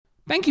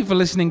Thank you for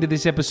listening to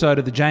this episode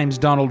of the James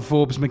Donald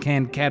Forbes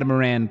McCann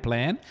Catamaran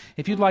Plan.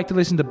 If you'd like to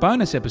listen to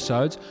bonus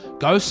episodes,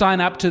 go sign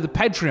up to the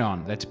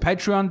Patreon. That's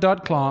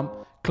patreon.com.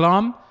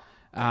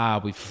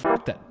 We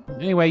fucked that.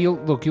 Anyway,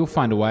 you'll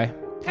find a way.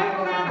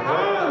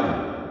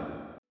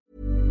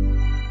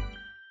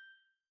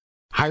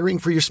 Hiring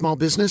for your small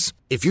business?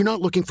 If you're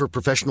not looking for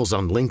professionals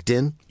on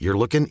LinkedIn, you're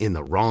looking in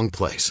the wrong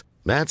place.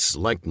 That's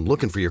like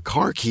looking for your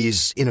car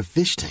keys in a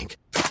fish tank.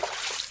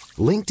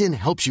 LinkedIn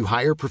helps you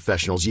hire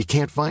professionals you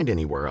can't find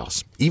anywhere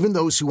else, even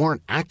those who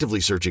aren't actively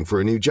searching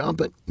for a new job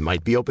but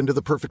might be open to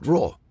the perfect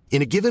role.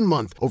 In a given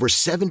month, over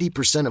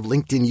 70% of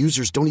LinkedIn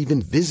users don't even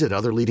visit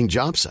other leading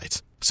job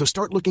sites. So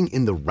start looking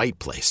in the right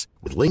place.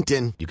 With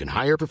LinkedIn, you can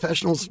hire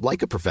professionals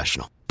like a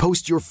professional.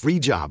 Post your free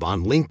job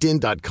on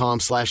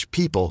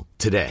linkedin.com/people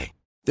today.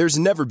 There's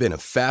never been a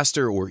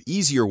faster or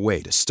easier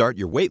way to start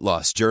your weight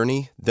loss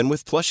journey than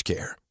with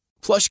PlushCare.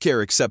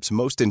 PlushCare accepts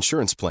most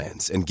insurance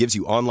plans and gives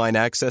you online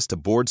access to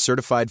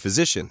board-certified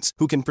physicians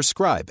who can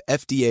prescribe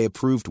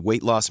FDA-approved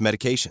weight loss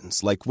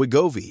medications like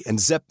Wegovy and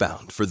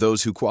Zepbound for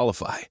those who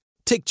qualify.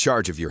 Take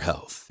charge of your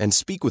health and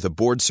speak with a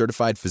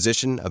board-certified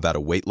physician about a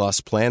weight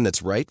loss plan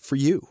that's right for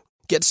you.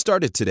 Get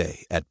started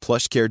today at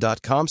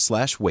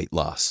plushcare.com/weight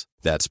loss.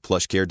 That's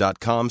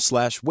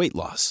plushcare.com/weight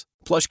loss.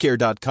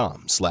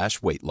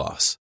 plushcare.com/weight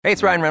loss. Hey,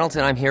 it's Ryan Reynolds,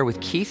 and I'm here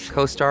with Keith,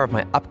 co-star of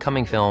my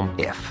upcoming film,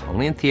 If,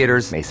 only in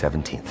theaters May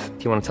 17th.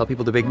 Do you want to tell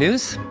people the big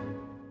news?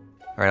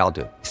 All right, I'll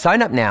do it.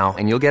 Sign up now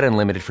and you'll get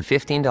unlimited for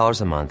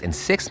 $15 a month and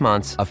 6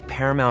 months of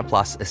Paramount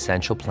Plus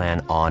Essential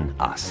Plan on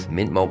us.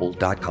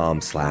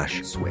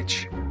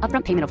 MintMobile.com/switch.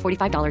 Upfront payment of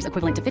 $45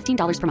 equivalent to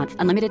 $15 per month.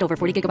 Unlimited over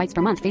 40 gigabytes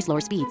per month. Face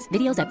lower speeds.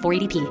 Videos at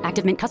 480p.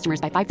 Active Mint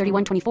customers by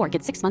 531.24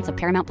 get 6 months of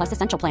Paramount Plus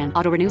Essential Plan.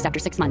 Auto renews after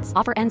 6 months.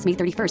 Offer ends May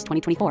 31st,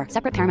 2024.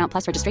 Separate Paramount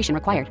Plus registration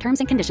required. Terms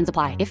and conditions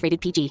apply if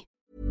rated PG.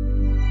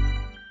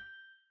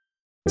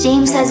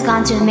 James has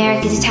gone to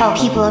America to tell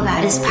people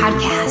about his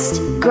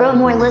podcast, grow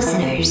more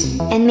listeners,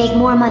 and make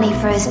more money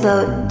for his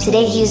boat.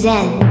 Today he's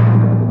in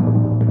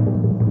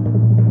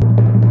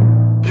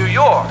New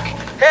York.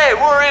 Hey,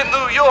 we're in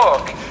New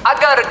York. I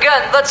got a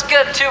gun. Let's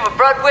get to a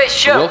Broadway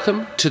show.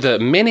 Welcome to the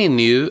many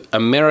new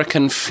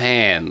American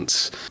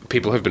fans.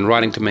 People have been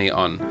writing to me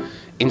on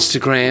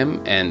Instagram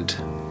and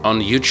on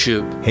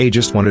YouTube. Hey,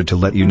 just wanted to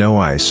let you know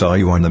I saw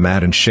you on the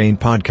Matt and Shane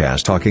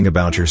podcast talking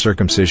about your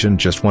circumcision.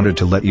 Just wanted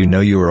to let you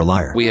know you were a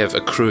liar. We have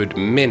accrued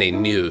many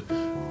new,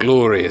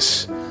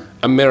 glorious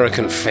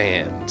American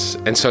fans.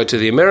 And so to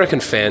the American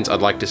fans,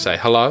 I'd like to say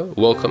hello,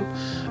 welcome.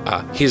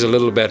 Here's a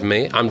little about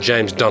me. I'm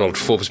James Donald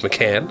Forbes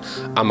McCann.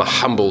 I'm a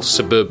humble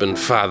suburban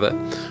father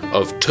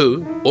of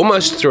 2,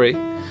 almost 3.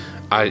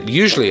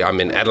 Usually I'm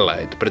in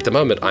Adelaide, but at the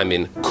moment I'm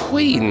in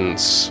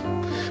Queens,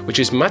 which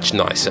is much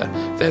nicer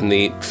than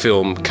the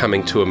film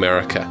Coming to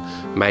America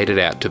made it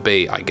out to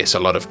be. I guess a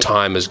lot of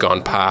time has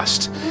gone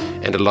past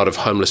and a lot of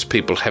homeless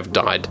people have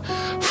died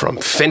from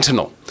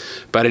fentanyl.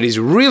 But it is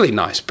really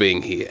nice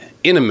being here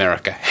in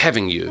America,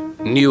 having you,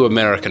 new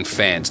American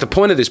fans. The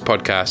point of this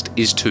podcast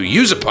is to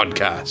use a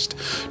podcast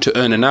to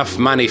earn enough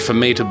money for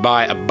me to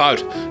buy a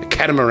boat, a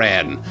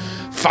catamaran,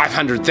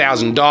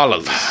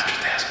 $500,000.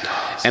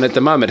 And at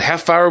the moment, how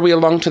far are we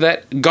along to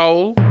that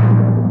goal?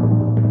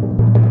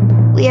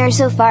 We are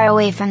so far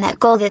away from that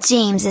goal that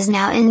James is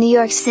now in New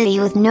York City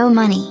with no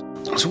money.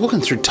 I was walking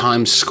through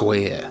Times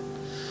Square,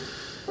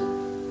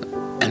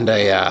 and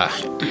a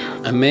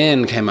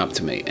man came up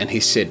to me, and he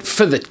said,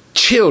 "For the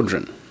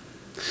children."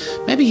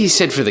 Maybe he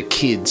said for the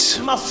kids.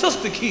 My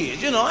sister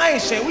kids, I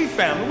ain't saying we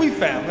family.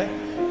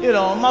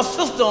 My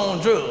sister on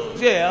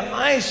drugs,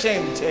 I ain't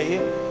ashamed to tell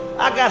you.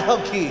 I got her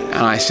kids.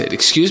 And I said,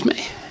 "Excuse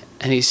me?"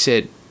 And he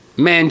said,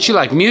 "Man, do you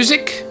like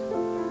music?"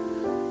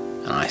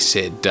 And I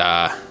said,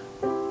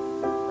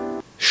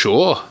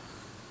 "Sure."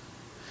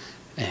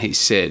 And he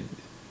said,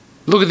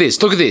 look at this,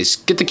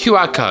 get the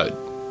QR code."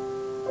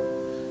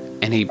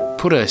 And he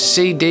put a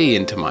CD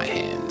into my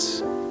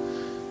hands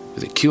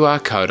with a QR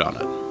code on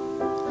it.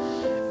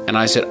 And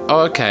I said,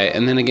 "Oh, okay."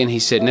 And then again he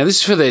said, "Now this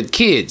is for the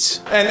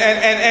kids."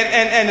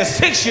 And the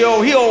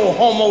 6-year-old, he old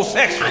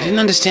homosexual. I didn't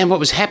understand what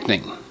was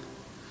happening.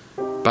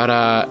 But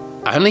I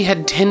only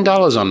had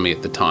 $10 on me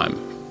at the time.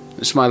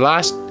 It's my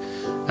last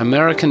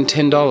American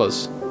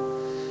 $10.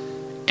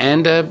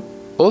 And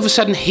all of a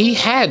sudden, he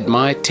had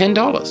my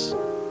 $10.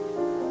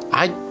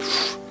 I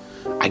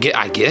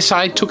guess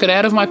I took it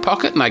out of my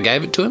pocket and I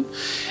gave it to him.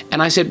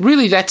 And I said,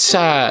 "Really, that's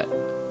the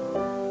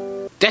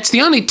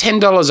only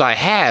 $10 I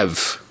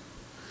have."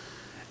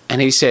 And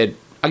he said,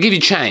 "I'll give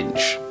you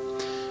change."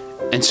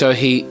 And so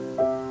he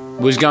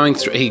was going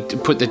through, he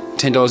put the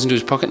 $10 into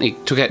his pocket and he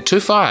took out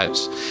 2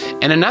 5s.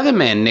 And another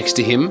man next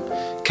to him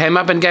came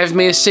up and gave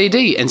me a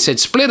CD and said,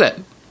 "Split it."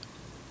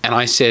 And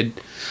I said,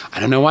 I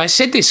don't know why I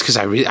said this, because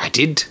I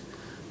did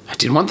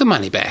want the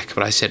money back,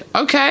 but I said,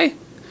 "Okay."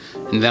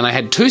 And then I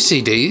had 2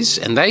 CDs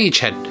and they each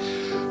had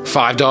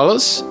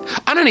 $5.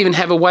 I don't even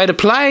have a way to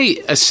play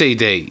a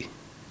CD.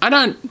 I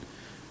don't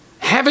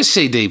have a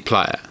CD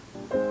player.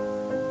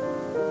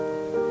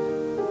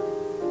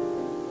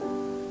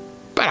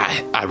 But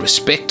I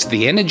respect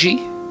the energy.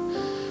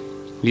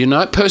 You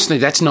know, personally,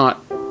 that's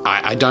not...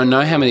 I don't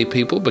know how many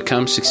people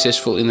become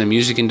successful in the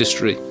music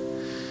industry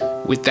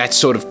with that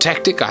sort of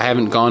tactic. I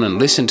haven't gone and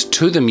listened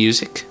to the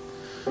music,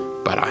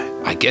 but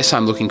I guess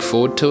I'm looking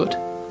forward to it.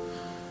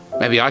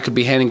 Maybe I could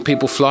be handing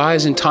people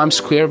flyers in Times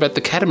Square about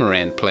the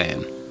catamaran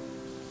plan.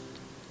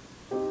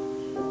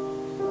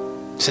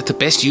 Is that the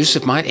best use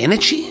of my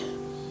energy?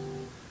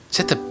 Is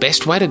that the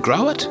best way to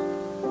grow it?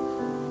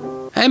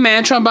 Hey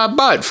man, try and buy a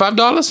boat,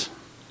 $5?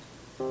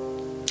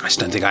 I just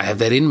don't think I have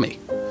that in me.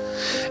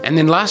 And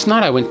then last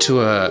night I went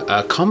to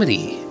a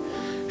comedy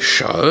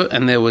show,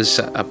 and there was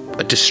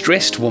a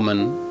distressed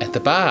woman at the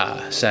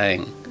bar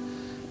saying,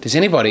 does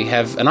anybody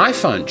have an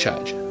iPhone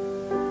charger?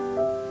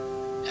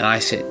 And I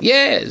said,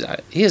 yeah,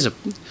 here's an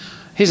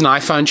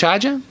iPhone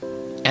charger.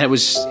 And it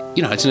was,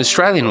 it's an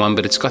Australian one,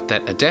 but it's got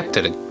that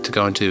adapter to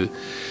go into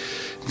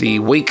the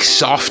weak,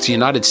 soft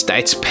United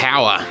States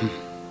power.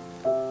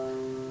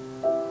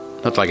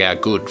 Not like our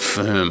good,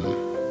 firm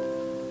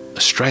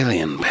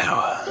Australian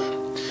power.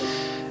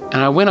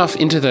 And I went off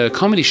into the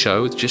comedy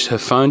show with just her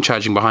phone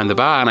charging behind the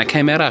bar, and I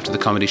came out after the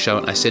comedy show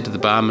and I said to the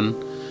barman,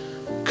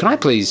 can I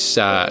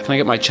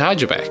get my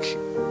charger back?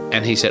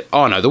 And he said,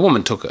 oh no, the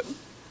woman took it.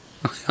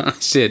 I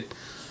said,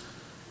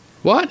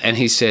 what? And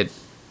he said,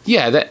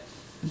 yeah,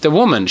 the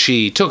woman,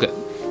 she took it.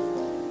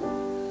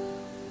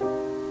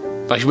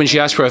 Like when she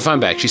asked for her phone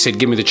back, she said,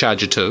 give me the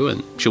charger too,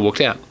 and she walked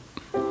out.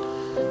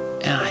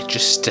 And I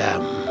just,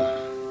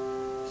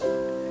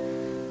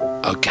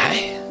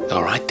 okay,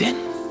 all right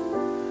then.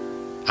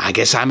 I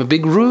guess I'm a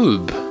big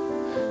rube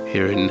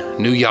here in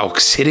New York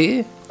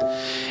City.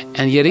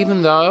 And yet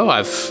even though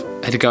I've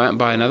had to go out and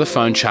buy another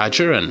phone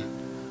charger and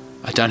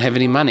I don't have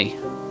any money,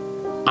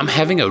 I'm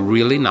having a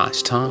really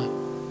nice time.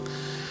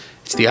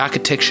 It's the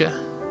architecture,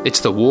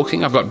 it's the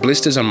walking. I've got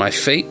blisters on my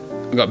feet.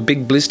 I've got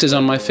big blisters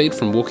on my feet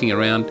from walking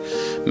around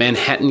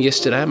Manhattan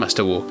yesterday. I must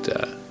have walked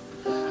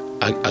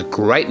a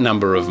great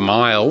number of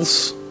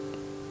miles,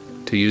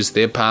 to use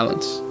their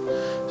parlance.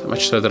 So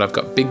much so that I've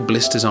got big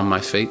blisters on my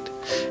feet.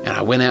 And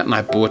I went out and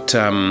I bought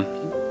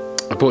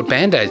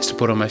Band-Aids to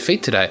put on my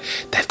feet today.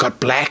 They've got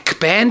black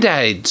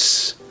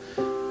Band-Aids.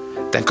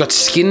 They've got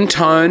skin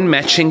tone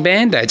matching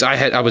Band-Aids.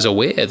 I was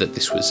aware that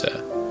this was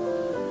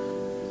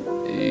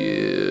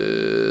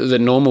the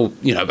normal,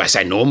 I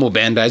say normal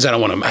Band-Aids. I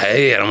don't want to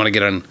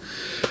get on,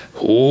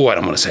 I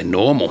don't want to say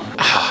normal.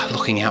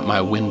 Looking out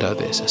my window,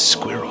 there's a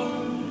squirrel.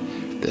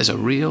 There's a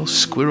real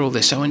squirrel.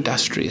 They're so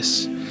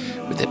industrious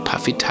with their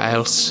puffy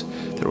tails.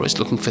 They're always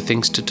looking for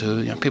things to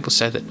do. People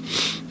say that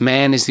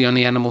man is the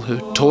only animal who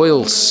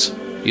toils,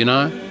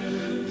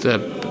 The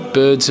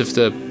birds of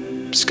the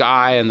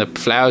sky and the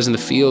flowers in the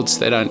fields,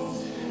 they don't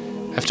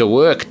have to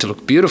work to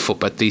look beautiful.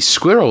 But these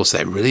squirrels,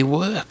 they really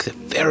work. They're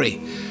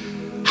very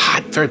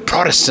hard, very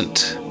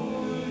Protestant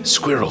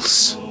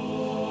squirrels,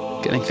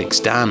 getting things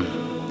done.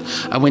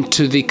 I went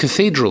to the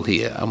cathedral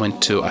here.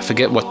 I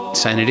forget what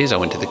saint it is. I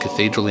went to the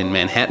cathedral in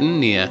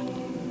Manhattan it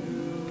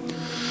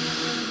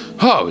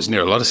was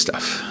near a lot of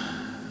stuff.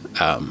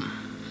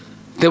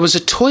 There was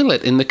a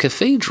toilet in the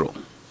cathedral.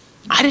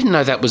 I didn't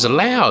know that was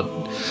allowed.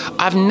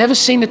 I've never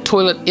seen a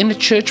toilet in a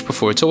church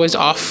before. It's always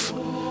off,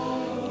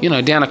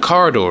 down a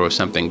corridor or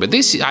something. But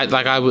this,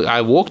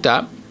 I walked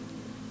up.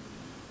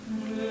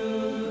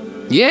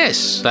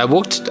 Yes,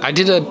 I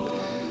did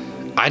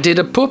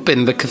a poop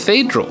in the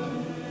cathedral.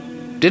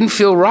 Didn't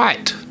feel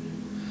right.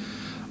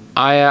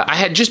 I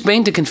had just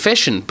been to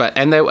confession,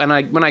 when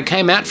I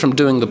came out from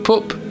doing the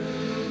poop,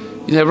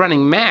 they're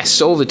running mass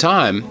all the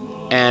time.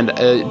 And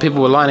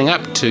people were lining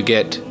up to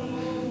get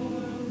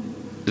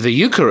the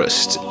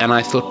Eucharist. And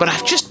I thought, but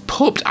I've just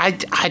pooped. I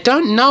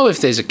don't know if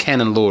there's a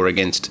canon law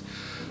against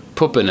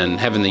pooping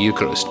and having the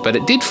Eucharist. But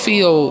it did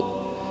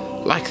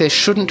feel like there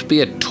shouldn't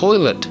be a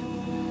toilet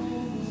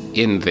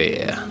in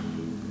there.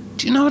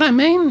 Do you know what I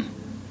mean?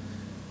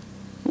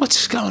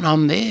 What's going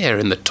on there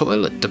in the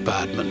toilet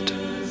department?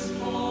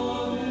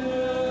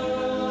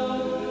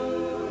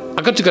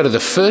 I got to go to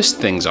the First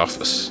Things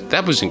office.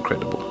 That was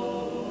incredible.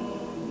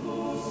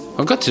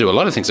 I've got to do a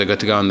lot of things. I got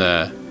to go on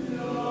the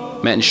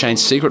Matt and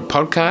Shane's Secret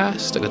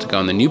podcast. I got to go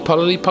on the New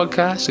Polity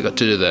podcast. I got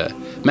to do the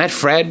Matt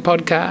Fradd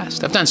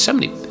podcast. I've done so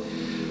many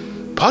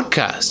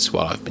podcasts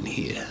while I've been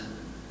here.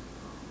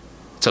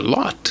 It's a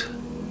lot.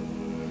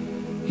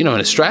 In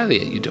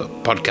Australia, you do a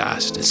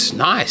podcast. It's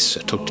nice.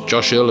 I talked to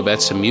Josh Earl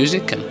about some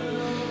music and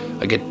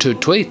I get 2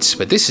 tweets.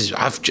 But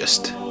I've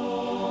just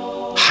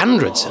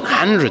hundreds and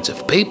hundreds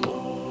of people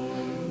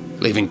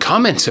leaving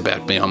comments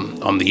about me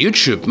on the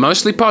YouTube,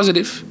 mostly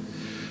positive.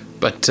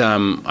 But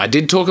I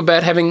did talk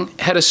about having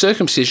had a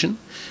circumcision,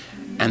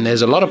 and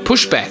there's a lot of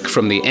pushback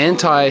from the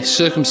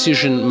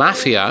anti-circumcision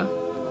mafia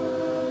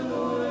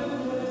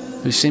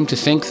who seem to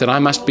think that I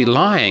must be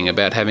lying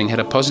about having had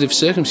a positive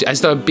circumcision,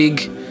 as though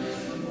Big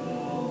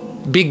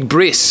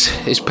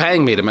Briss is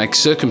paying me to make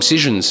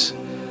circumcisions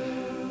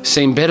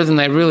seem better than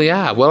they really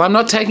are. Well, I'm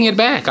not taking it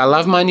back. I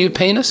love my new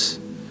penis.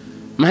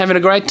 I'm having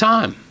a great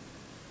time.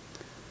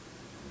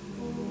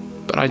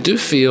 But I do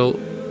feel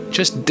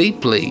just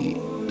deeply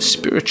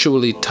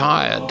spiritually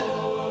tired.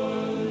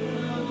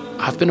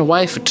 I've been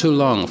away for too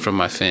long from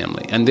my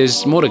family, and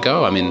there's more to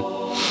go. I'm in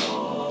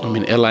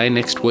LA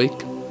next week,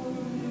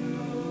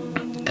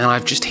 and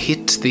I've just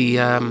hit the.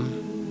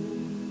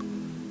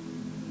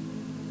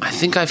 I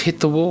think I've hit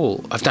the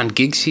wall. I've done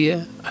gigs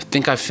here. I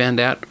think I've found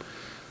out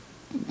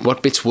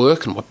what bits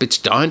work and what bits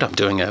don't. I'm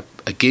doing a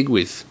gig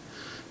with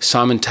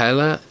Simon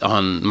Taylor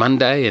on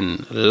Monday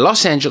in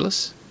Los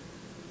Angeles.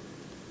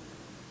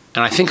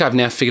 And I think I've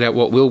now figured out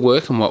what will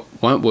work and what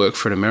won't work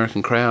for an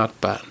American crowd,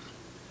 but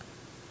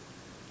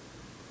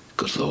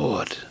good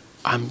Lord,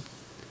 I'm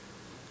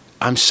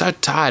so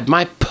tired.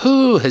 My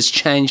poo has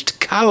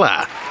changed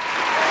colour.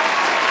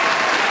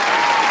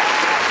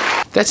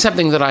 That's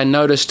something that I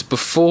noticed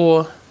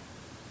before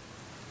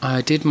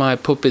I did my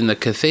poop in the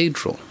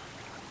cathedral.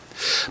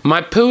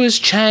 My poo has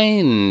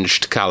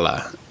changed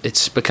colour.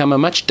 It's become a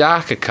much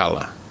darker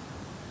colour.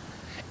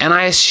 And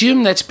I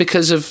assume that's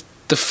because of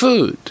the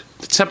food.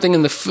 Something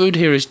in the food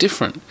here is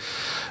different.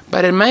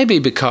 But it may be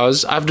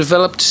because I've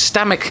developed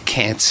stomach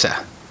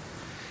cancer.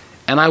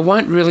 And I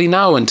won't really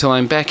know until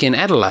I'm back in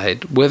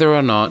Adelaide whether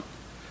or not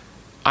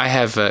I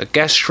have a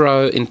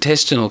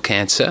gastrointestinal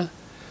cancer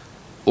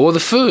or the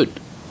food.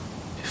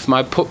 If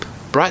my poop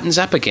brightens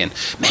up again.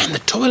 Man, the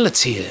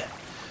toilets here,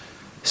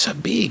 so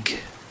big,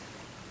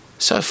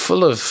 so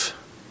full of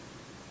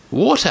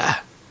water.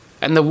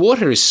 And the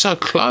water is so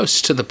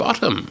close to the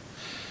bottom.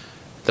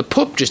 The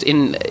poop just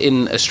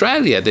in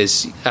Australia,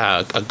 there's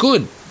a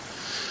good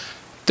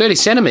 30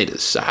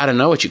 centimetres. I don't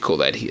know what you call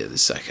that here.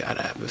 There's like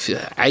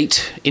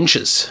 8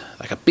 inches,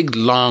 like a big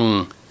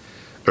long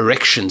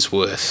erection's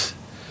worth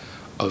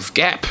of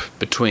gap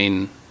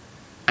between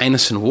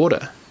anus and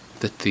water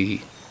that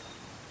the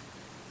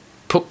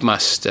poop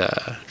must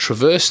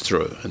traverse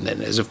through. And then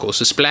there's, of course,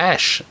 a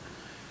splash.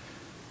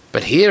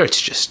 But here it's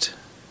just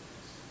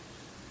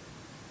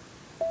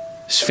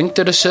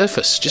sphincter to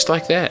surface, just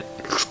like that.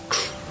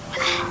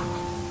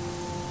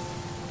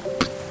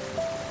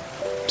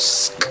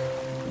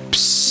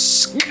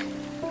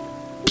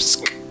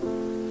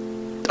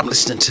 I'm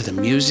listening to the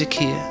music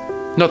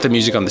here. Not the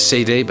music on the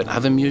CD, but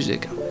other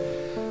music.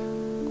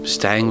 I'm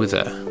staying with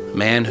a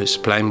man who's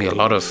playing me a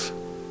lot of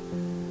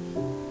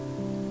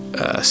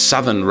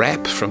Southern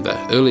rap from the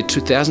early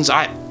 2000s.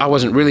 I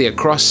wasn't really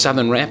across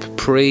Southern rap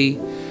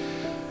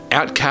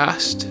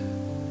pre-Outcast,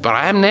 but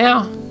I am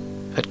now.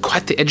 Had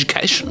quite the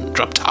education.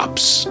 Drop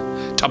tops.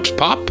 Tops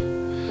pop.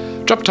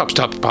 Drop tops,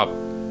 top pop.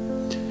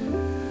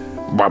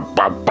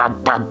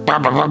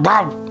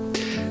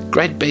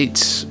 Great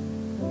beats.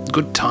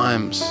 Good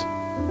times.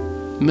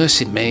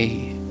 Mercy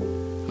me.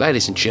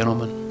 Ladies and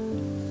gentlemen.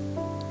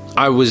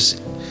 I was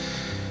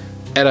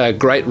at a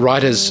great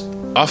writer's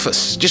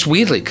office, just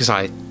weirdly, because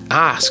I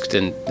asked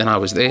and then I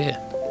was there.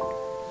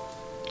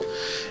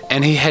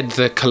 And he had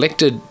the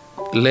collected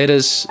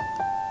letters,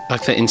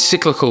 like the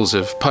encyclicals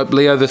of Pope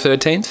Leo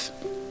XIII.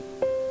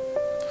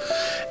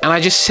 And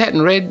I just sat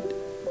and read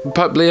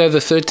Pope Leo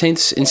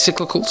XIII's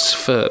encyclicals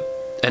for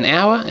an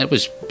hour. It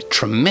was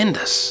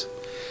tremendous.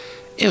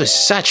 It was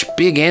such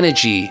big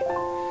energy.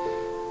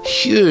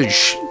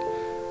 Huge.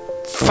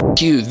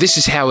 Fuck you, this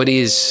is how it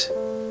is.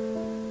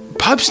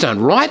 Popes don't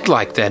write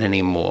like that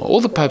anymore.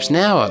 All the popes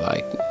now are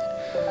like,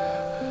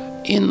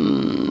 do you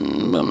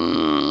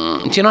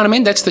know what I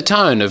mean? That's the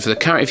tone of the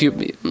current. If you,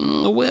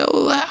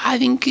 I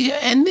think,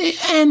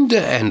 and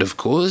of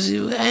course,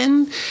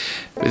 but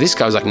this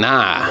guy was like,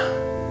 nah,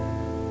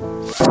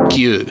 fuck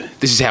you.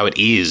 This is how it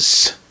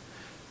is.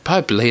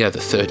 Pope Leo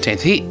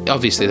XIII.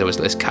 Obviously there was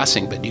less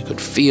cussing, but you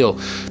could feel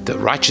the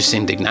righteous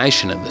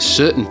indignation and the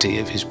certainty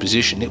of his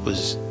position. It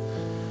was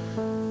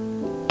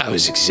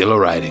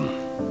exhilarating.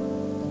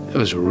 It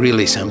was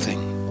really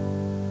something.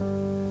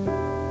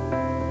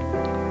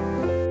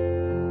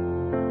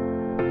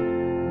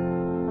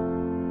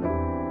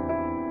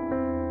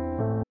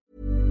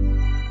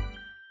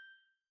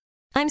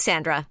 I'm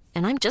Sandra,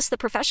 and I'm just the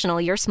professional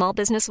your small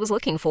business was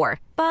looking for.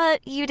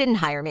 But you didn't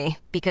hire me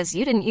because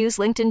you didn't use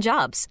LinkedIn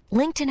Jobs.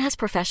 LinkedIn has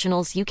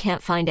professionals you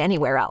can't find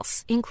anywhere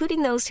else,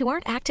 including those who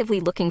aren't actively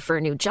looking for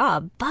a new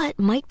job, but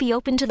might be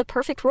open to the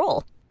perfect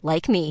role,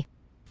 like me.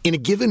 In a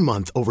given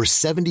month, over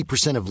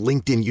 70% of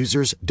LinkedIn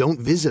users don't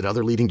visit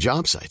other leading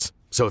job sites.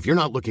 So if you're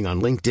not looking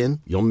on LinkedIn,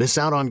 you'll miss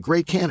out on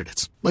great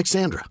candidates like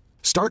Sandra.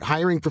 Start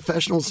hiring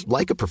professionals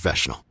like a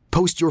professional.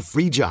 Post your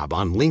free job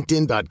on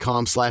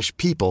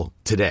linkedin.com/people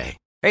today.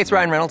 Hey, it's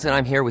Ryan Reynolds, and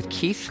I'm here with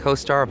Keith,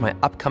 co-star of my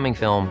upcoming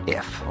film,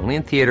 If, only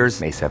in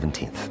theaters May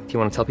 17th. Do you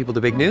want to tell people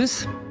the big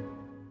news?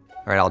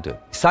 All right, I'll do it.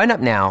 Sign up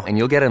now and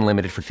you'll get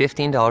unlimited for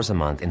 $15 a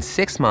month and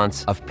 6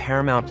 months of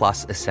Paramount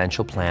Plus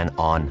Essential Plan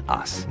on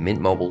us.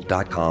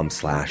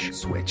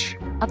 MintMobile.com/switch.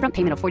 Upfront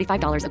payment of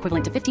 $45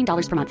 equivalent to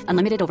 $15 per month.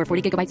 Unlimited over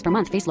 40 gigabytes per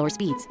month. Face lower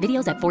speeds.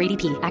 Videos at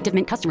 480p. Active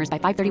Mint customers by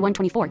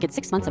 531.24 get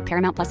 6 months of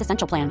Paramount Plus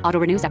Essential Plan. Auto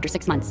renews after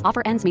 6 months.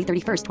 Offer ends May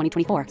 31st,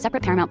 2024.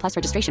 Separate Paramount Plus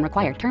registration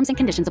required. Terms and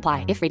conditions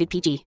apply if rated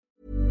PG.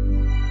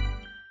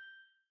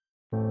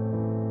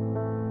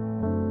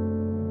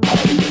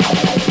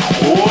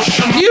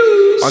 Ocean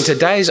News! On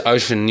today's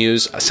Ocean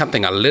News,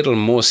 something a little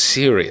more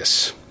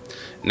serious.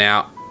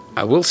 Now,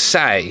 I will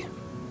say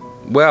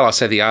Well, I'll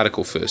say the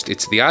article first.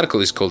 The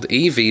article is called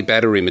EV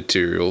battery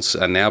materials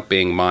are now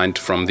being mined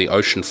from the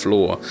ocean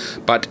floor,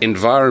 but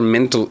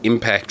environmental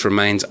impact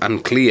remains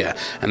unclear.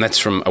 And that's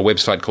from a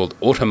website called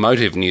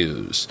Automotive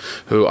News,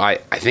 who I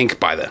think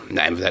by the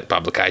name of that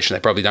publication, they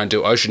probably don't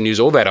do ocean news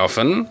all that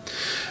often.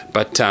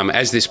 But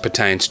as this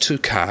pertains to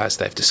cars,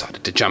 they've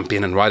decided to jump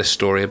in and write a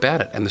story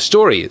about it. And the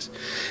story is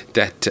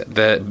that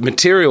the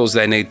materials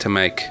they need to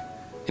make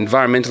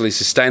environmentally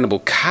sustainable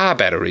car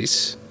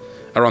batteries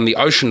are on the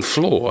ocean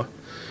floor,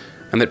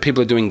 and that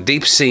people are doing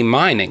deep-sea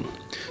mining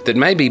that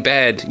may be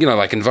bad,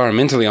 like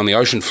environmentally on the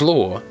ocean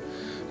floor,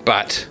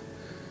 but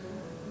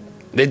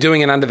they're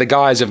doing it under the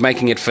guise of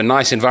making it for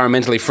nice,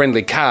 environmentally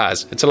friendly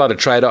cars. It's a lot of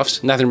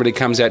trade-offs. Nothing really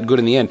comes out good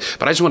in the end.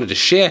 But I just wanted to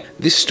share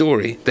this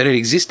story, that it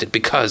existed,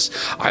 because,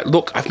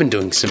 I've been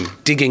doing some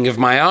digging of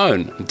my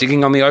own.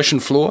 Digging on the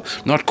ocean floor?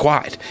 Not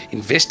quite.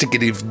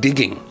 Investigative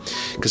digging.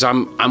 Because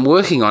I'm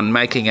working on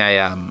making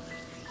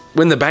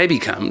when the baby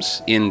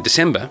comes in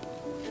December,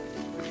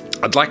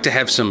 I'd like to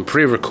have some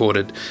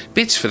pre-recorded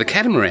bits for the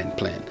Catamaran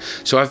plan.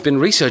 So I've been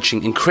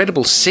researching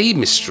incredible sea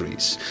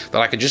mysteries that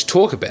I could just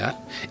talk about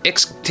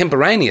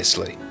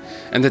extemporaneously,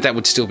 and that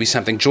would still be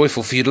something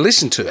joyful for you to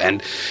listen to.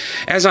 And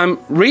as I'm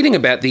reading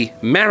about the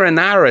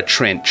Marinara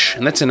Trench,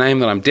 and that's a name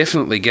that I'm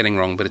definitely getting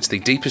wrong, but it's the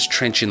deepest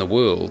trench in the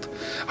world,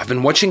 I've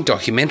been watching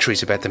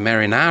documentaries about the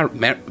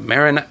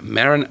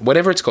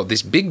whatever it's called,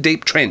 this big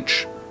deep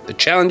trench, the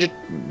Challenger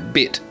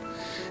bit.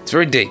 It's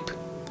very deep.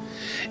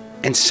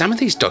 And some of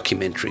these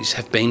documentaries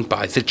have been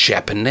by the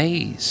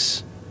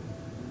Japanese.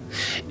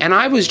 And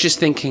I was just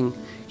thinking,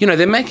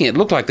 they're making it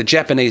look like the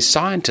Japanese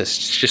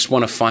scientists just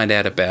want to find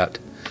out about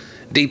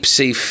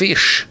deep-sea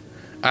fish.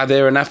 Are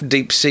there enough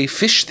deep-sea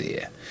fish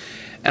there?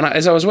 And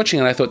as I was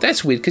watching it, I thought,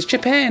 that's weird, because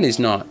Japan is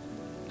not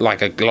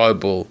like a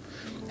global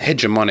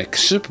hegemonic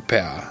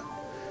superpower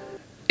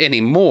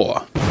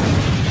anymore.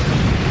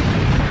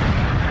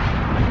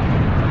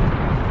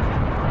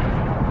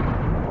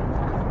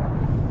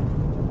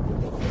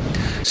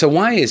 So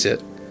why is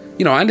it,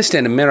 I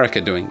understand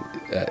America doing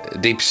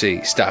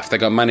deep-sea stuff. They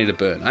got money to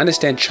burn. I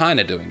understand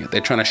China doing it.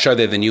 They're trying to show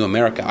they're the new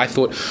America. I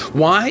thought,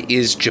 why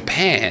is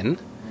Japan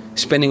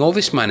spending all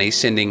this money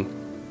sending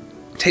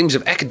teams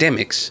of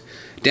academics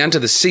down to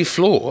the sea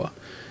floor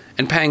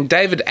and paying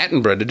David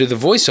Attenborough to do the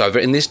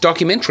voiceover in this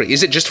documentary?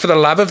 Is it just for the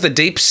love of the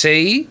deep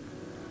sea?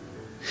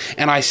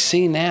 And I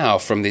see now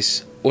from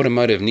this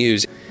Automotive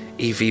News,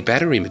 EV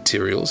battery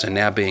materials are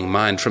now being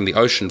mined from the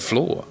ocean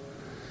floor.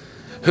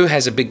 Who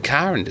has a big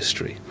car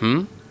industry?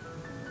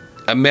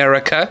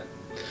 America?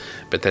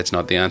 But that's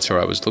not the answer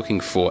I was looking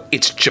for.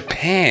 It's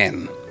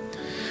Japan.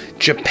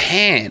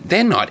 Japan,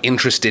 they're not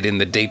interested in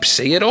the deep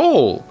sea at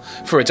all.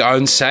 For its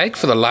own sake,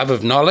 for the love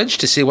of knowledge,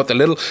 to see what the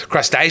little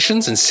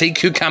crustaceans and sea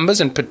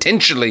cucumbers and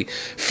potentially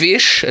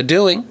fish are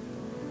doing.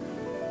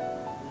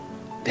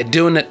 They're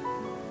doing it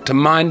to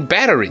mine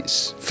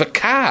batteries for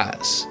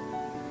cars.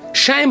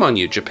 Shame on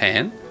you,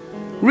 Japan.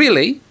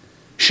 Really,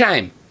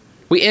 shame.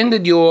 We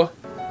ended your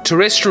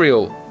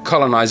terrestrial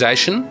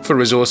colonization for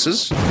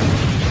resources,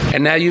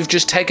 and now you've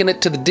just taken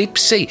it to the deep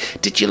sea.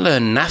 Did you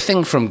learn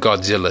nothing from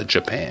Godzilla,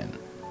 Japan?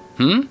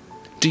 Do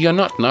you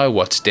not know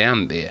what's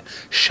down there?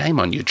 Shame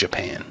on you,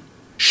 Japan.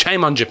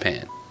 Shame on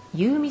Japan.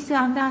 You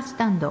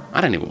misunderstand. I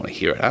don't even want to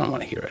hear it. I don't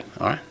want to hear it,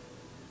 all right?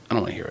 I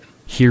don't want to hear it.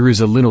 Here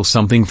is a little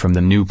something from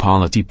the New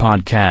Polity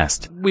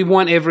podcast. We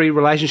want every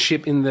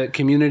relationship in the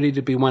community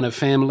to be one of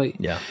family.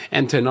 Yeah.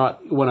 And to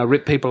not want to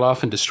rip people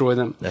off and destroy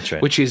them. That's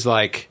right. Which is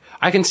like,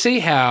 I can see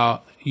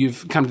how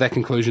you've come to that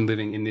conclusion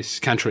living in this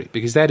country,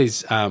 because that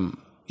is,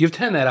 you've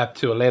turned that up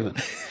to 11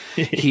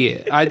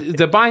 here.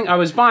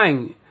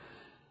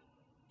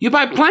 You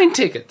buy plane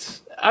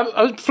tickets.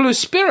 I flew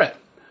Spirit.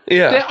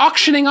 Yeah. They're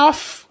auctioning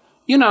off,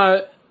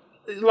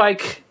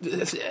 like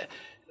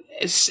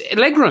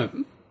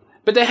legroom.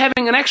 But they're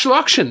having an actual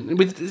auction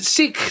with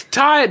sick,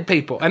 tired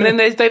people. And then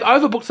they've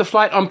overbooked the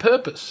flight on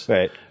purpose.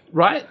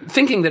 Right?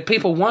 Thinking that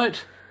people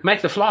won't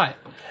make the flight.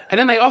 And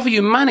then they offer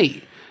you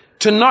money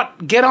to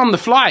not get on the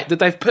flight that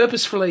they've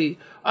purposefully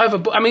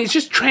overbooked. I mean, it's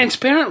just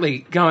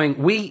transparently going,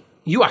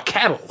 you are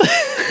cattle.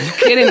 You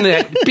get in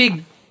that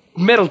big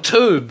metal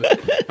tube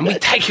and we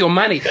take your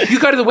money. You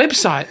go to the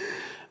website.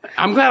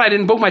 I'm glad I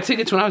didn't book my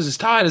tickets when I was as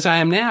tired as I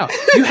am now.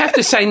 You have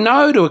to say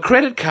no to a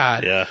credit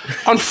card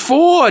on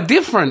 4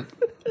 different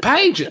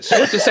pages. You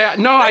have to say,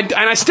 no, and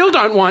I still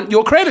don't want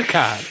your credit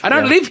card. I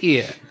don't live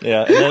here.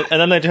 Yeah, and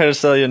then they try to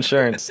sell you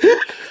insurance.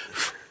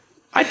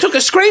 I took a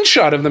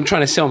screenshot of them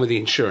trying to sell me the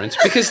insurance,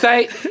 because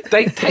they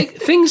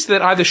take things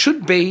that either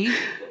should be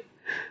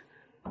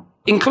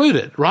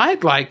included,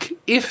 right? Like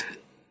here's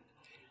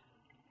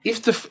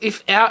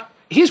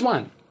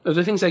one of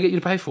the things they get you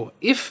to pay for.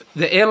 If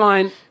the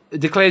airline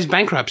declares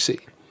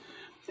bankruptcy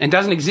and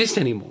doesn't exist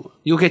anymore,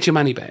 you'll get your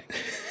money back,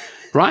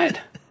 right?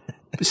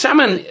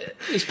 Someone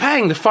is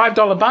paying the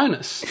 $5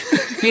 bonus,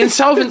 the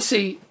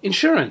insolvency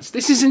insurance.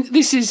 This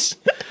is,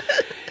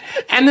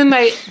 and then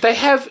they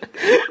have,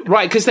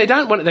 right, because they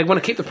want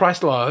to keep the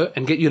price low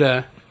and they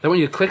want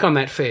you to click on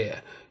that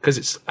fare because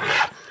it's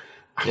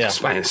I'm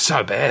explaining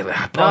so badly.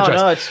 I apologize.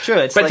 No, it's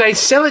true. But they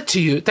sell it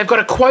to you. They've got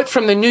a quote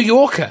from the New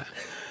Yorker,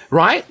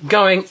 right?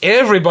 Going,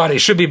 everybody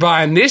should be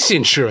buying this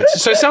insurance.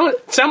 So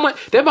someone,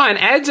 they're buying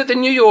ads at the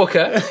New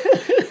Yorker.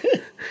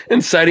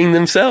 And citing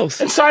themselves.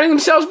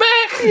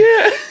 Back.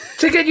 Yeah.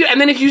 To get you, and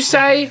then if you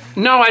say,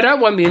 no, I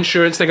don't want the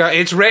insurance, they go,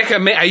 it's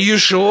recommend. Are you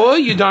sure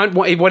you don't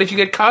want? What if you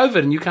get COVID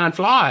and you can't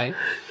fly?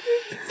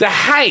 The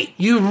hate,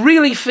 you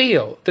really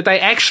feel that they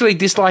actually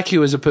dislike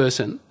you as a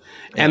person,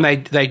 and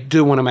they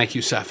do want to make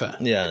you suffer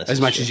as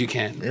much as you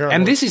can. Yeah,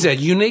 and this is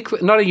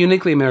not a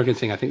uniquely American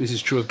thing. I think this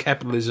is true of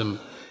capitalism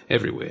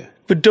everywhere.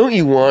 But don't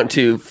you want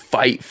to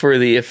fight for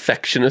the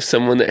affection of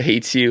someone that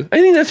hates you?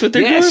 I think that's what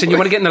they're doing. Yes, and you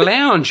want to get in the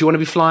lounge. You want to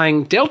be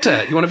flying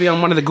Delta. You want to be on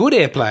one of the good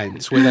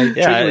airplanes where they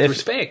treat you with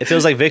respect. It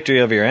feels like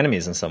victory over your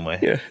enemies in some way.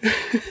 Yeah.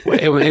 Well,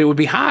 it would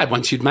be hard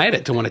once you'd made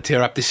it to want to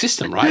tear up the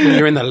system, right? When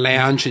you're in the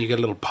lounge and you get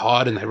a little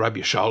pod and they rub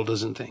your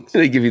shoulders and things.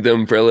 They give you the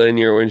umbrella and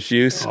your orange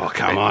juice. Oh,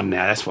 come on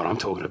now. That's what I'm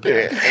talking about.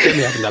 Get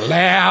me up in the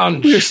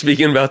lounge. We're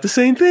speaking about the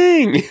same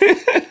thing.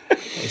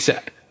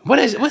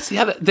 What's the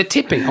other? The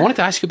tipping. I wanted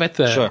to ask you about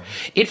the... Sure.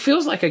 It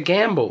feels like a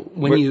gamble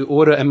when you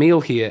order a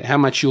meal here, how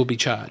much you'll be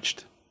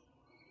charged.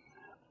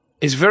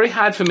 It's very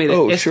hard for me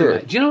to estimate. Sure.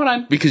 Do you know what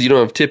I'm... Because you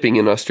don't have tipping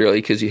in Australia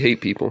because you hate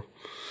people.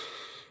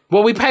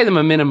 Well, we pay them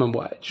a minimum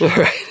wage.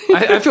 Right.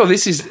 I feel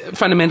this is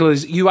fundamental.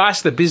 Is you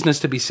ask the business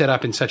to be set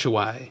up in such a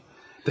way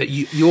that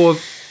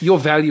your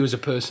value as a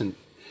person...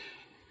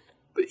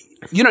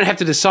 You don't have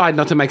to decide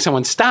not to make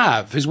someone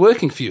starve who's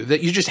working for you.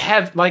 That you just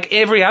have, like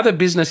every other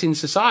business in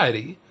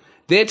society...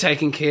 They're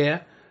taking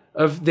care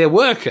of their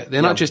worker.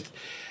 They're not just...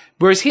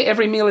 Whereas here,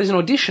 every meal is an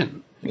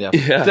audition. Yeah,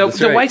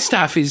 the wait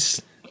staff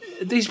is...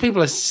 These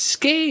people are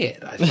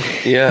scared, I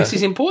think. Yeah. This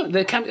is important.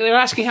 They're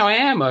asking how I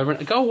am over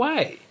and go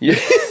away. Yeah.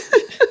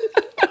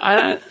 I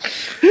don't...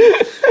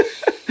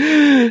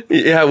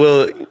 Yeah,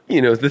 well,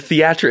 the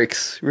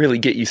theatrics really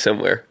get you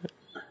somewhere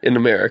in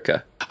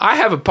America. I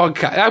have a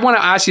podcast. I want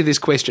to ask you this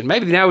question.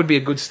 Maybe now would be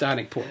a good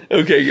starting point.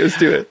 Okay, let's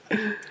do it.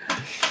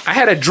 I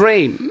had a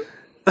dream,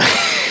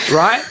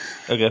 right?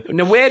 Okay.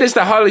 Now, where does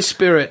the Holy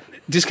Spirit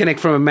disconnect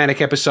from a manic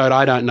episode?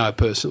 I don't know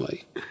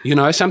personally.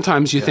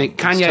 Sometimes you think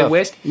Kanye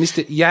West,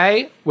 Mr.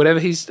 Ye, whatever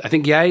I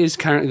think Ye is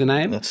currently the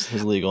name. That's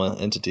his legal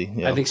entity.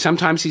 Yeah. I think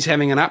sometimes he's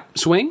having an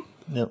upswing.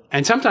 Yep.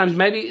 And sometimes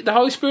maybe the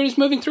Holy Spirit is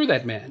moving through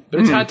that man,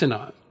 but it's hard to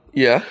know.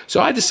 Yeah. So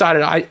I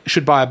decided I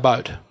should buy a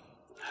boat.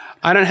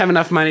 I don't have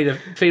enough money to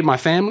feed my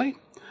family.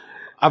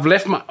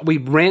 We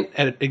rent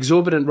at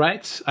exorbitant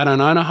rates. I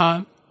don't own a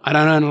home. I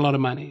don't earn a lot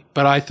of money,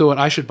 but I thought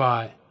I should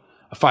buy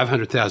a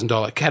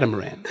 $500,000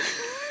 catamaran.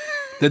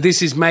 That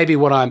this is maybe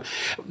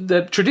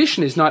the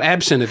tradition is not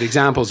absent of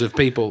examples of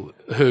people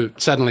who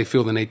suddenly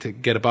feel the need to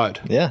get a boat.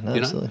 Yeah, no,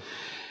 absolutely.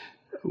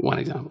 One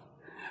example.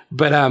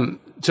 But,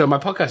 so my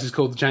podcast is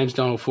called the James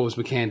Donald Forbes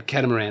McCann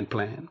Catamaran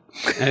Plan.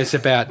 And it's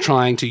about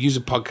trying to use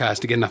a podcast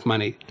to get enough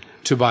money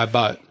to buy a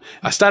boat.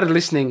 I started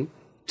listening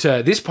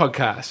to this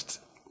podcast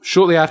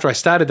shortly after I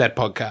started that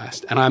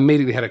podcast, and I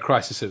immediately had a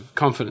crisis of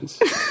confidence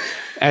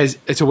as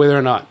to whether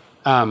or not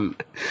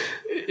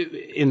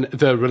in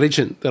the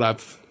religion that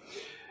I've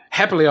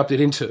happily opted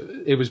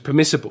into, it was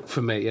permissible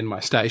for me in my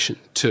station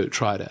to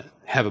try to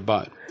have a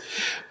boat.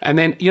 And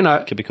then,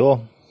 Could be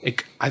cool.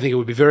 I think it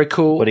would be very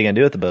cool. What are you going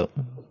to do with the boat?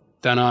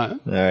 Don't know.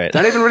 All right.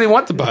 Don't even really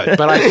want the boat.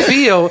 But I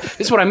feel,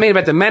 this is what I mean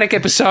about the manic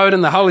episode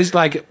and the Holy's,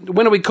 like,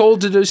 when are we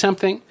called to do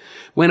something?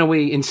 When are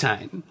we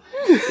insane?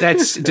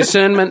 That's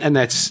discernment and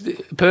that's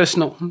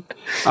personal.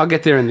 I'll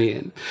get there in the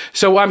end.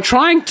 So I'm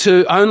trying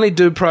to only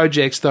do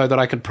projects, though, that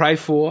I can pray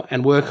for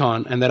and work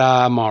on and that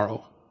are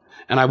moral.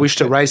 And I wish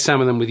to raise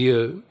some of them with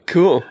you.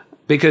 Cool.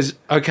 Because,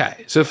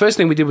 so the first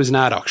thing we did was an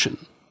art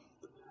auction.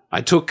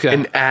 I took...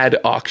 an ad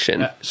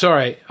auction.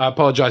 Sorry, I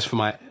apologise for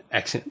my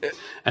accent.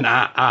 An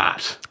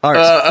art.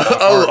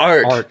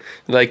 Art.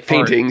 Like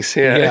paintings,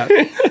 yeah.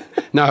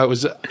 No, it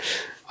was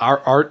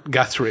Art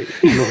Guthrie.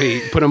 And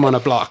we put him on a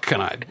block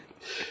and I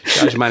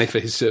charged money for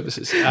his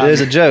services.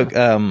 There's a joke.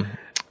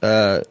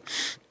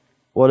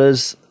 What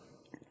does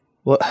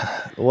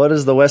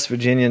the West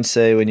Virginian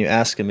say when you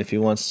ask him if he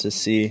wants to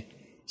see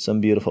some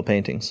beautiful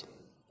paintings?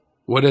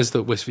 What does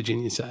the West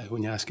Virginian say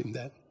when you ask him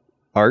that?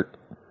 Art.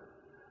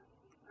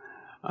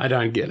 I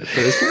don't get it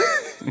personally.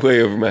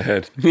 Way over my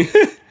head.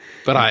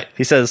 But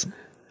he says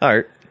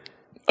art.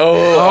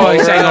 Oh,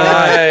 he's saying all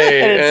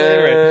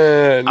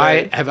right.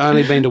 I have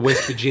only been to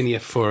West Virginia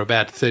for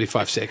about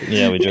 35 seconds.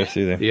 Yeah, we drove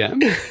through there. Yeah.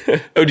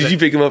 Oh, did you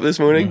pick him up this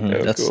morning? Mm-hmm.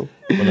 Oh, that's cool.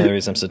 one of the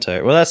reasons I'm so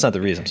tired. Well, that's not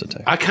the reason I'm so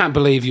tired. I can't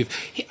believe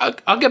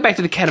I'll get back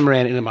to the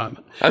catamaran in a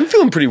moment. I'm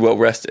feeling pretty well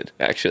rested,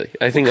 actually.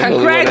 I think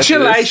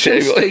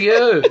congratulations to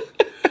you.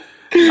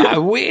 I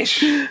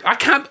wish. I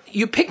can't.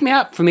 You picked me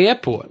up from the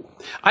airport.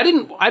 I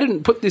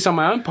didn't put this on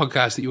my own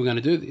podcast that you were going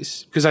to do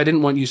this because I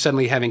didn't want you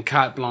suddenly having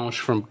carte blanche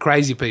from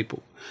crazy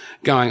people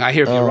going, I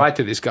hear if you write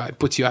to this guy,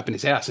 puts you up in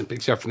his house and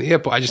picks you up from the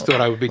airport. I just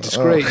thought I would be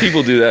discreet.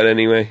 People do that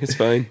anyway. It's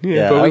fine.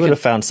 Yeah, but I would have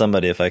found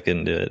somebody if I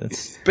couldn't do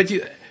it. But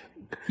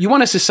you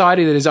want a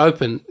society that is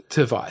open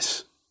to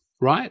vice.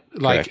 right?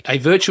 Like Correct. a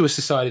virtuous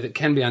society that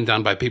can be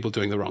undone by people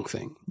doing the wrong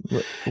thing.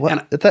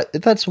 What?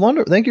 That's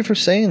wonderful. Thank you for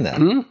saying that.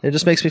 Hmm? It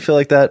just makes me feel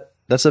like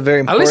that's a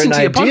very listen important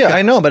to your idea. podcast.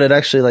 I know, but it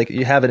actually, like,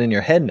 you have it in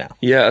your head now.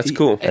 Yeah, that's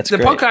cool. That's the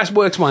great. podcast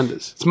works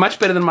wonders. It's much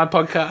better than my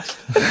podcast.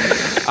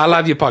 I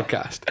love your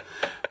podcast.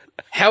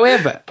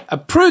 However, a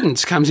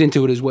prudence comes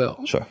into it as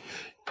well. Sure.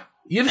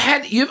 You've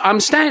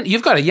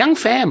got a young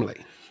family.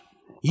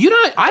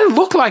 I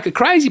look like a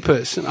crazy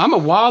person. I'm a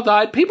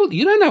wild-eyed people.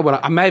 You don't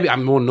know maybe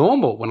I'm more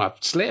normal when I've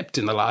slept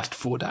in the last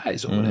 4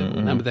 days or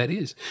whatever number that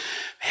is.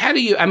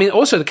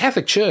 Also the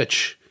Catholic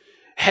Church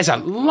has a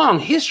long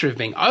history of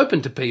being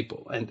open to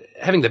people and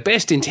having the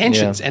best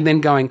intentions and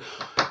then going,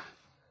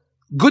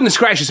 goodness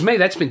gracious me,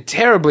 that's been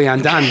terribly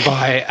undone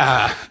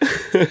by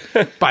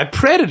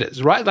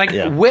predators, right? Like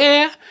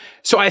where...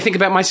 So I think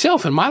about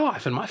myself and my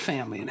life and my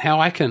family and how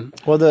I can,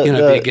 be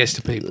a guest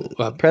to people.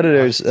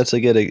 Predators. That's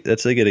a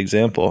good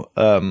example,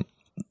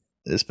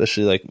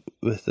 especially like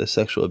with the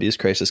sexual abuse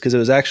crisis, because it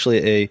was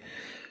actually a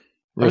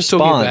response. I was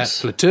talking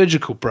about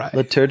liturgical prey.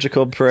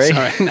 Liturgical prey.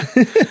 Sorry,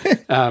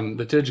 no.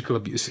 Liturgical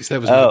abuses.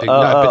 That was my big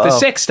but the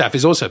sex stuff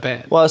is also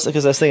bad. Well,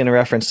 because I was thinking in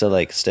reference to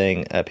like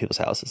staying at people's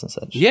houses and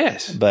such.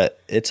 Yes,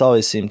 but it's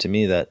always seemed to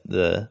me that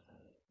the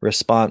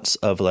response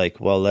of like,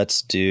 well,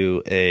 let's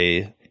do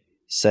a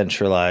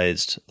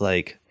centralized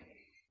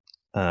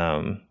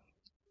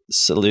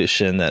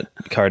solution that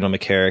Cardinal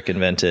McCarrick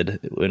invented,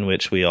 in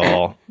which we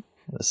all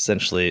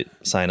essentially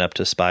sign up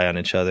to spy on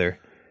each other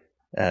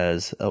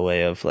as a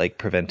way of like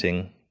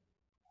preventing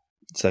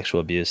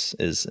sexual abuse,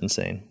 is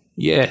insane.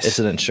 Yes, it's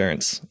an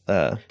insurance.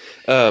 But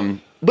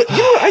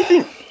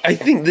I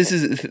think this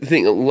is the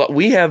thing.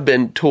 We have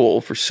been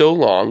told for so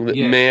long that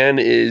man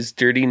is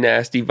dirty,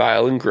 nasty,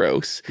 vile, and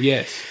gross.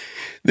 Yes.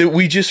 That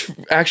we just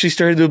actually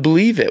started to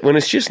believe it when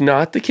it's just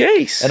not the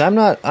case. And I'm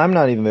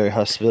not even very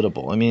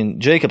hospitable. I mean,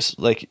 Jacob's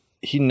like,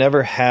 he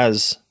never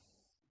has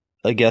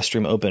a guest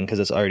room open because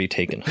it's already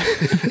taken.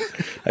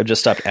 I've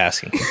just stopped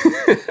asking.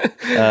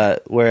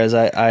 Whereas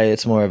I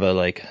it's more of a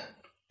like,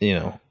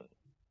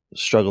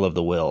 struggle of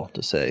the will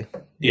to say,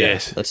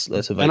 yes, let's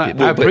invite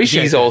people. I appreciate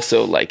but he's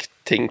also like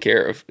taking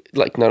care of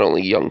like not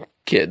only young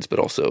kids but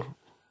also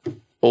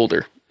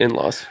older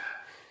in-laws.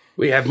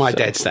 We have my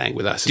dad staying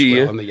with us Do as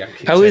well you? on the young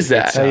kids. How is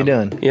that? How you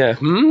doing? Yeah.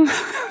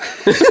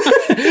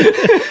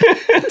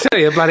 Tell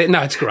you about it.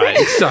 No, it's great.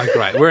 It's so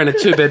great. We're in a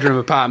 2-bedroom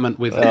apartment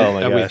with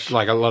with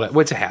like a lot of.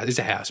 Well, it's a house. It's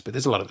a house, but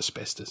there's a lot of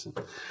asbestos and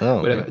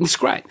whatever. And it's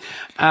great.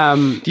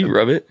 Do you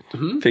rub it?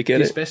 Pick at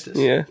the it? asbestos.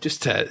 Yeah.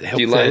 Just to help.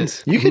 Do you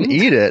lines? You can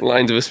eat it.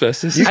 Lines of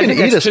asbestos. You can I think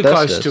eat that's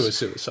asbestos. too close to a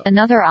suicide.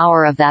 Another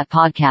hour of that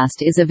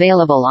podcast is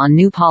available on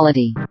New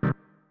Polity.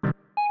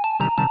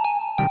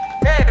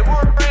 Hey,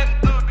 we're in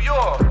New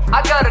York.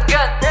 I got a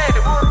gun. Hey,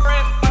 we're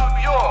in New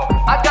York.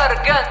 I got a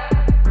gun.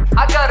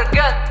 I got a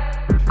gun.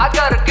 I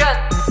got a gun.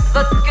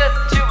 Let's get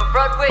to a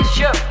Broadway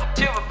show.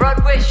 To a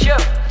Broadway show.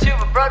 To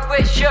a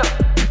Broadway show.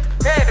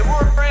 Hey,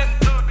 we're in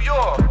New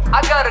York.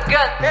 I got a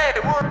gun. Hey,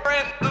 we're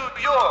in New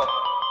York.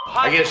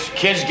 I guess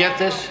kids get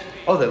this.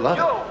 Oh, they love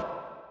it.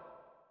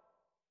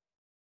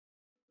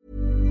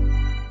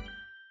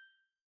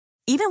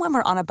 Even when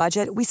we're on a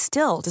budget, we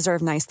still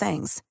deserve nice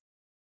things.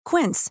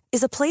 Quince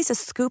is a place to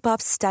scoop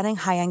up stunning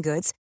high-end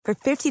goods for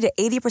 50 to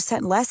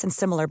 80% less than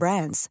similar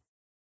brands.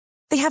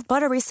 They have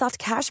buttery soft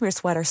cashmere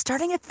sweaters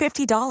starting at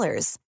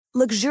 $50,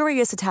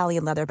 luxurious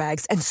Italian leather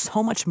bags, and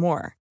so much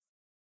more.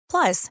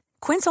 Plus,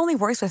 Quince only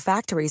works with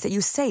factories that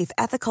use safe,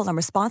 ethical, and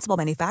responsible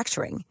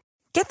manufacturing.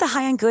 Get the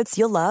high-end goods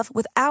you'll love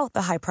without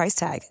the high price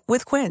tag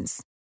with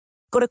Quince.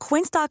 Go to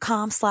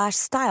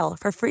quince.com/style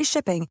for free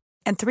shipping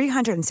and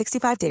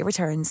 365-day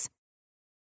returns.